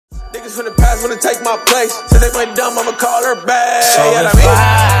Bitches from the past wanna take my place. So they went dumb, I'ma call her back. So if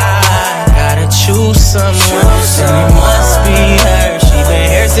I gotta choose someone, then it must be her. She been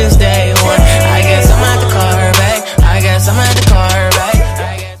here since day one. I guess I'm at to call her back. I guess I'm at to call her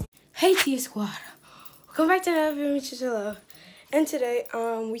back. Hey T Squad, welcome back to another video with Chinchilla. And today,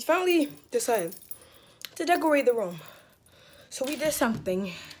 we finally decided to decorate the room. So we did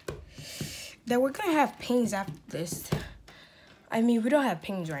something that we're gonna have paintings after this. I mean, we don't have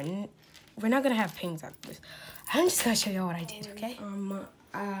paintings right now. We're not gonna have paintings after this. I'm just gonna show y'all what I did, okay?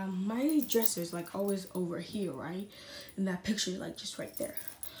 My dresser's like always over here, right? And that picture is like just right there.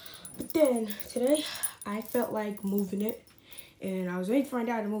 But then today, I felt like moving it. And I was waiting for my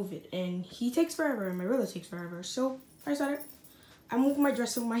dad to move it. And he takes forever, and my brother takes forever. So I started. I moved my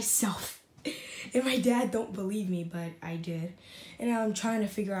dresser myself. And my dad don't believe me, but I did. And I'm trying to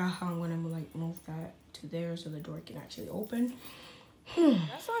figure out how I'm gonna like move that to there so the door can actually open.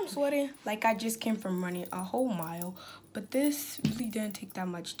 That's why I'm sweating. Like I just came from running a whole mile. But this really didn't take that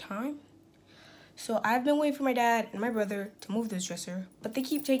much time. So I've been waiting for my dad and my brother to move this dresser, but they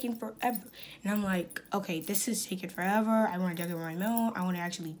keep taking forever. And I'm like, okay, this is taking forever. I want to decorate my room. I want to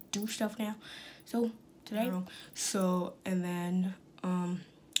actually do stuff now. So today, and then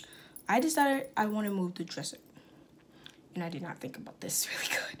I decided I want to move the dresser. And I did not think about this really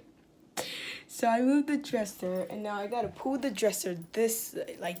good. So I moved the dresser, and now I gotta pull the dresser this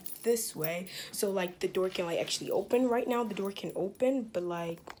way, so like the door can like actually open. Right now the door can open, but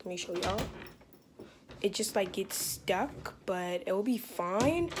like let me show y'all. It just like gets stuck, but it will be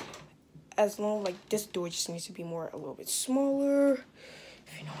fine as long like this door just needs to be a little bit smaller,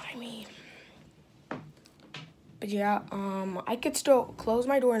 if you know what I mean. But yeah, I could still close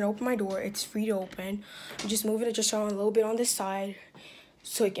my door and open my door. It's free to open. I'm just moving it just on a little bit on this side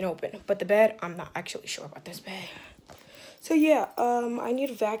so it can open. But the bed, I'm not actually sure about this bed. So yeah, I need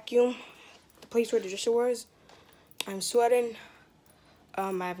to vacuum the place where the dresser was. I'm sweating.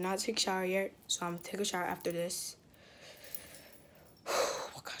 I have not taken a shower yet, so I'm gonna take a shower after this.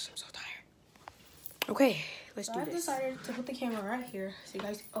 Oh gosh, I'm so tired. Okay, let's do this. I decided to put the camera right here. So you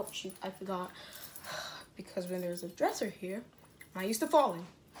guys, oh shoot, I forgot. Because when there's a dresser here, I used to falling.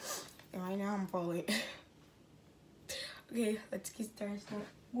 And right now I'm falling. Okay, let's get started. Start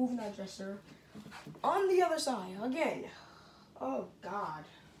moving our dresser on the other side again. Oh God.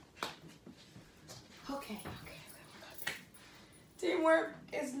 Okay. Teamwork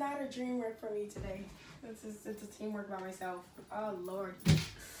is not a dream work for me today. It's a teamwork by myself. Oh Lord.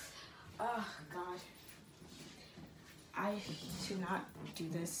 Oh God. I should not do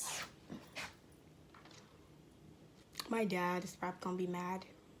this. My dad is probably gonna be mad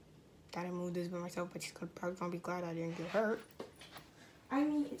that I moved this by myself, but he's probably gonna be glad I didn't get hurt. I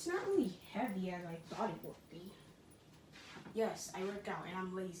mean, it's not really heavy as I thought it would be. Yes, I work out and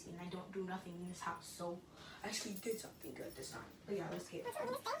I'm lazy and I don't do nothing in this house, so I actually did something good this time. But yeah, let's get it.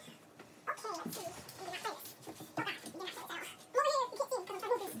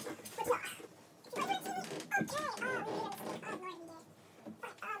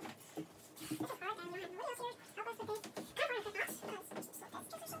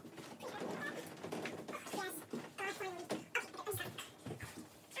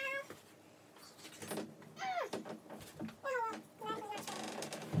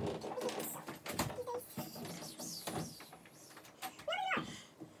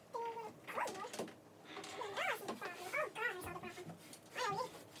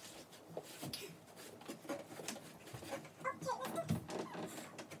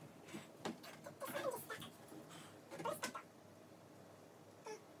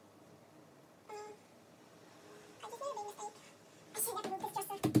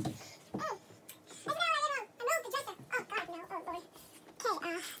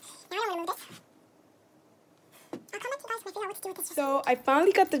 So I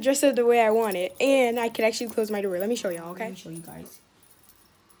finally got the dresser the way I want it, and I can actually close my door. Let me show y'all, okay? Let me show you guys.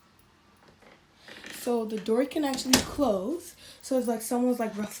 So the door can actually close. So it's like someone's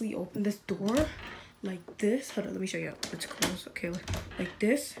like roughly opened this door like this. Hold on, let me show you. It's closed. Okay, like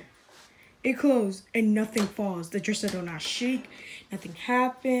this. It closed and nothing falls. The dresser do not shake. Nothing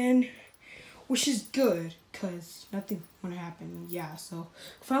happened, which is good because nothing wanna happen. Yeah, so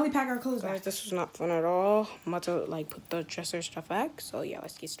finally pack our clothes back. This was not fun at all. I'm about to like put the dresser stuff back. So yeah,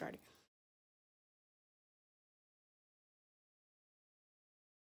 let's get started.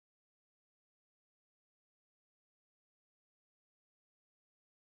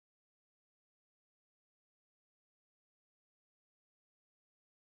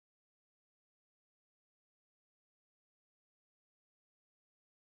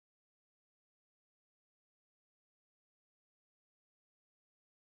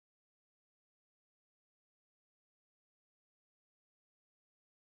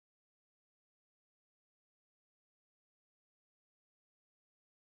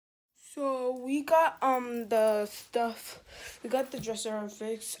 So we got the stuff. We got the dresser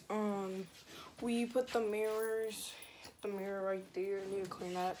fixed. We put the mirror right there. I need to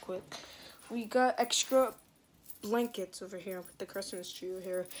clean that quick. We got extra blankets over here with the Christmas tree over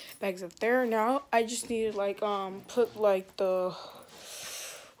here. Bags up there. Now I just need to like put like the,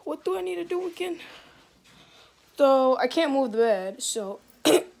 what do I need to do again? So I can't move the bed, so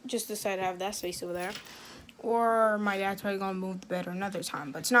just decided to have that space over there. Or my dad's probably gonna move the bed another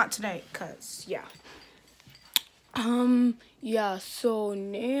time, but it's not today, cause yeah. Yeah, so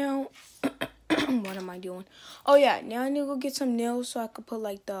now what am I doing? Oh yeah, now I need to go get some nails so I could put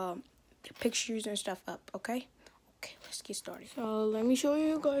like the pictures and stuff up, okay? Okay, let's get started. So let me show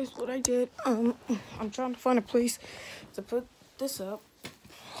you guys what I did. I'm trying to find a place to put this up.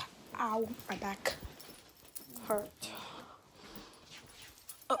 Ow, my back hurt.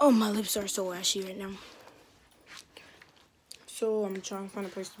 Oh, my lips are so ashy right now. So I'm trying to find a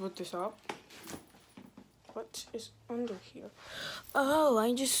place to put this up. What is under here? Oh,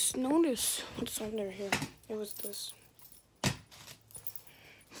 I just noticed what's under here. It was this.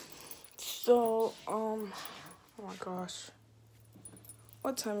 So, oh my gosh.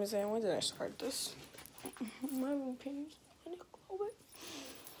 What time is it? When did I start this? My room paintings.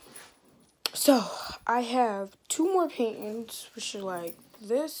 So, I have 2 more paintings, which are like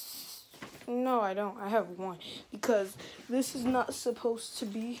this. No, I don't. I have 1 because this is not supposed to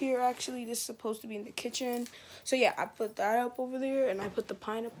be here, actually. This is supposed to be in the kitchen. So, yeah, I put that up over there, and I put the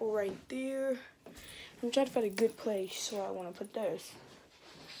pineapple right there. I'm trying to find a good place, so I want to put this.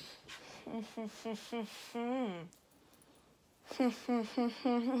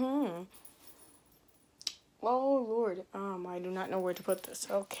 Oh, Lord. I do not know where to put this.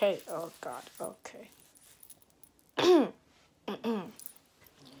 Okay. Oh, God. Okay.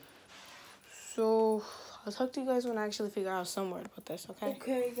 So, I'll talk to you guys when I actually figure out somewhere to put this, okay?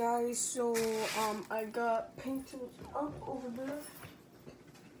 Okay, guys. So, I got paintings up over there.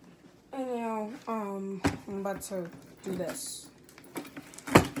 And now, I'm about to do this.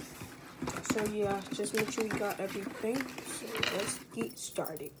 So, yeah, just make sure you got everything. So, let's get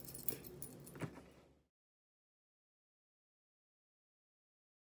started.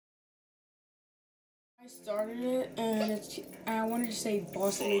 I started it, and I wanted to say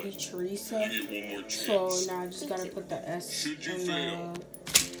Boss Lady Teresa. So now I just gotta put the S and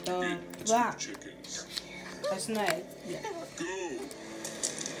the black. That's nice. Yeah.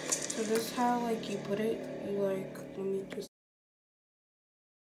 So this is how like you put it. You like, let me just.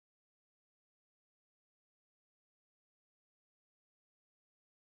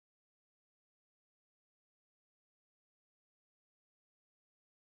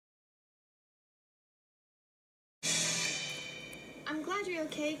 I'm glad you're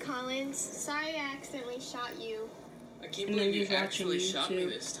okay, Collins. Sorry I accidentally shot you. I can't believe you actually shot me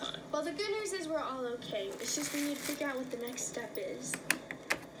this time. Well, the good news is we're all okay. It's just we need to figure out what the next step is.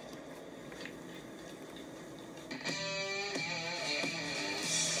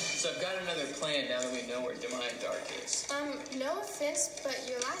 So I've got another plan now that we know where Demine Dark is. No offense, but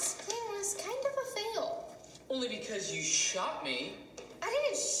your last plan was kind of a fail. Only because you shot me. I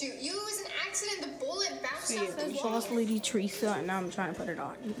didn't shoot you. It was an accident. The bullet bounced So yeah, off the there's wall. Boss Lady Teresa, and now I'm trying to put it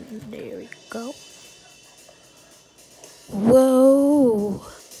on. There we go. Whoa.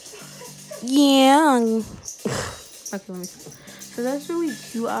 Yeah. Okay, let me see. So that's really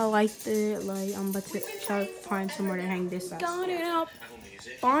cute. I liked it. Like, I'm about to try to find somewhere to hang this up. Got it up.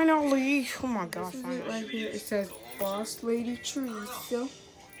 Finally. Oh my gosh. Finally. Right here it says Boss Lady Teresa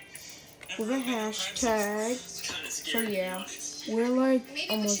with a hashtag. So yeah, we're like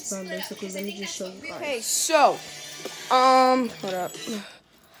almost done basically. Let me just show you guys. Okay, so hold up.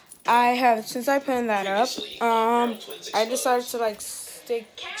 I have, since I pinned that up, I decided to like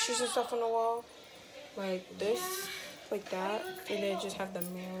stick pictures and stuff on the wall like this, like that, and then just have the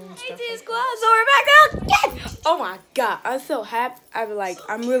mirror and stuff. Like that. So we're back up. Yes! Oh my god, I'm so happy.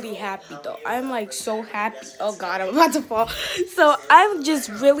 I'm really happy though. I'm like so happy. Oh god, I'm about to fall. So I'm just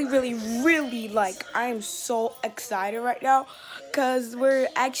really like, I'm so excited right now because we're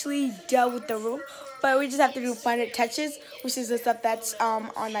actually done with the room. But we just have to do final touches, which is the stuff that's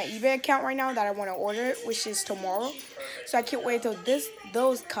on my eBay account right now that I want to order, which is tomorrow. So I can't wait until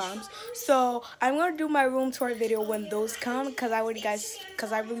those comes. So I'm gonna do my room tour video when those come, because I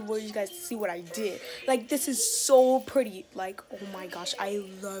really want you guys to see what I did. Like, this is so pretty. Like, oh my gosh, I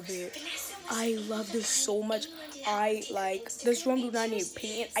love it. I love this so much. I like this room. Do not need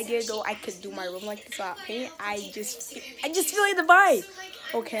paint. I didn't know I could do my room like this without paint. I just feel like the vibe.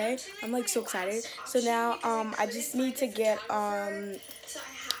 Okay, I'm like so excited. So now I just need to get I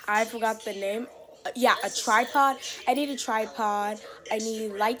forgot the name. yeah, a tripod. I need a tripod. I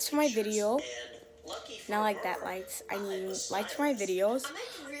need lights for my video. Not like that lights. I need lights for my videos.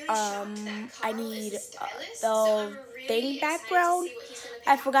 I need the thing background.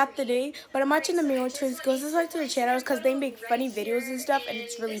 I forgot the name, but I'm watching the Mirror Twins. Go subscribe to the channels because they make funny videos and stuff, and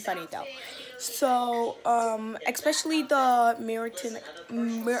it's really funny though. So, especially the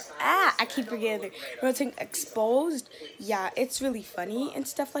I keep forgetting the Mirror Twin Exposed. Yeah, it's really funny and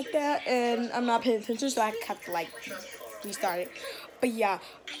stuff like that, and I'm not paying attention, so I have to like restart it. But yeah,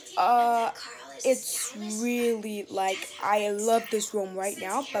 it's really like I love this room right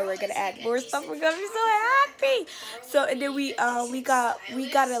now, but we're gonna add more stuff. We're gonna be so happy. So and then we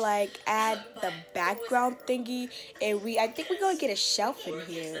gotta like add the background thingy, and I think we're gonna get a shelf in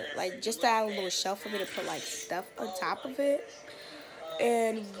here, like just to add a little shelf for me to put like stuff on top of it.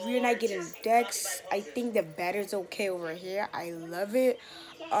 And we're not getting decks. I think the bed is okay over here. I love it.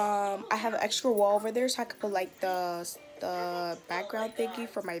 I have an extra wall over there, so I could put like the background thingy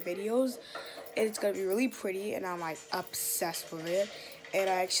for my videos. And it's gonna be really pretty, and I'm like obsessed with it. And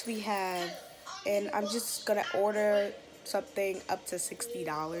I actually have, and I'm just gonna order something up to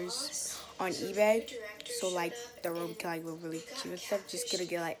 $60 on eBay, so like the room can like look really cute and stuff. Just gonna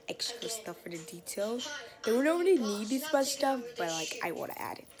get like extra stuff for the details. They don't really need this much stuff, but like I want to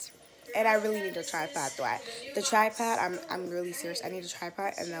add it. And I really need a tripod though. The tripod, I'm really serious. I need a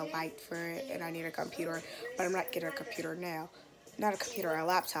tripod and a light for it, and I need a computer, but I'm not getting a computer now. Not a computer, a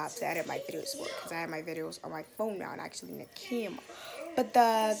laptop to edit my videos for, because I have my videos on my phone now and I actually need a camera. But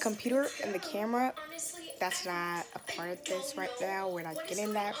the computer and the camera, that's not a part of this right now. We're not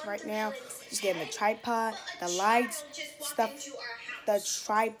getting that right now. Just getting the tripod, the lights, stuff, the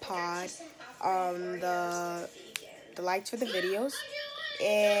tripod, the lights for the videos,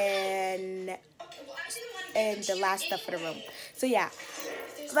 and the last stuff for the room. So yeah.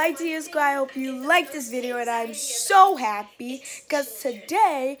 Like to you, I hope you like this video, and I'm so happy because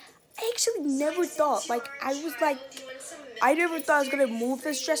today I actually never thought, like I never thought I was gonna move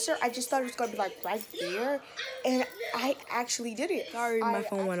this dresser. I just thought it was gonna be like right there, and I actually did it. Sorry, my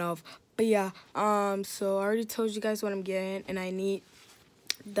phone went off. But yeah, so I already told you guys what I'm getting, and I need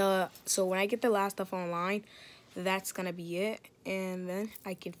so when I get the last stuff online, that's gonna be it, and then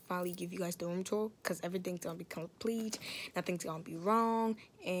I can finally give you guys the room tour because everything's gonna be complete, nothing's gonna be wrong,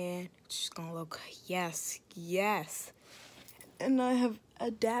 and it's just gonna look yes. And I have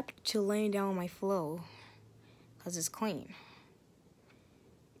adapted to laying down on my floor because it's clean,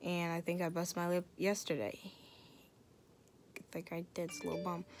 and I think I busted my lip yesterday. I think I did, it's a little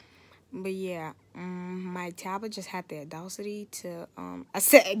bum. But yeah, my tablet just had the audacity to I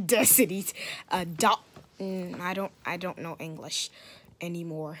said audacity, I don't know English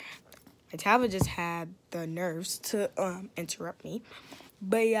anymore. My tablet just had the nerves to interrupt me.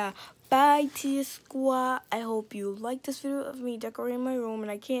 But yeah, bye Tia Squad. I hope you like this video of me decorating my room,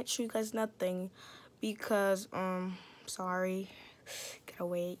 and I can't show you guys nothing because sorry. Gotta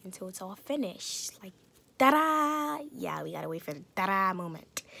wait until it's all finished. Like ta-da! Yeah, we gotta wait for the ta-da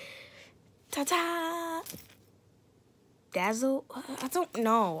moment. Ta-ta! Dazzle? I don't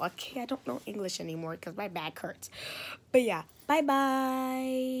know. Okay, I don't know English anymore because my back hurts. But yeah,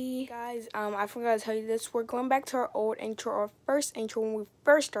 bye-bye. Guys, I forgot to tell you this. We're going back to our old intro, our first intro when we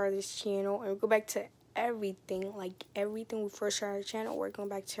first started this channel. And we go back to everything, like everything we first started the channel. We're going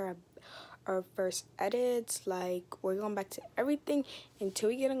back to our first edits. Like, we're going back to everything. Until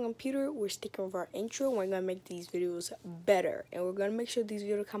we get a computer, we're sticking with our intro. We're going to make these videos better. And we're going to make sure these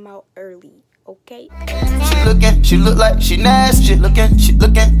videos come out early. Okay? She look like she nasty. She look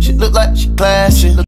like she classy.